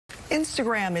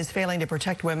Instagram is failing to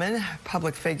protect women,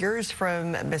 public figures,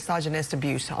 from misogynist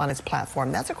abuse on its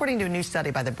platform. That's according to a new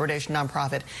study by the British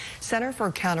nonprofit Centre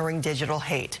for Countering Digital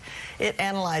Hate. It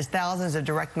analyzed thousands of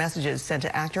direct messages sent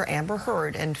to actor Amber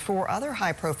Heard and 4 other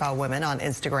high-profile women on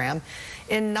Instagram.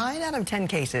 In 9 out of 10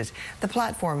 cases, the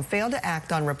platform failed to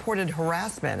act on reported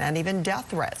harassment and even death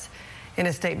threats. In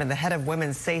a statement, the head of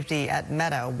women's safety at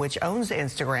Meta, which owns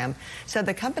Instagram, said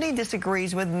the company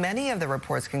disagrees with many of the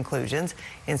report's conclusions,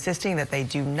 insisting that they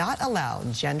do not allow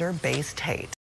gender-based hate.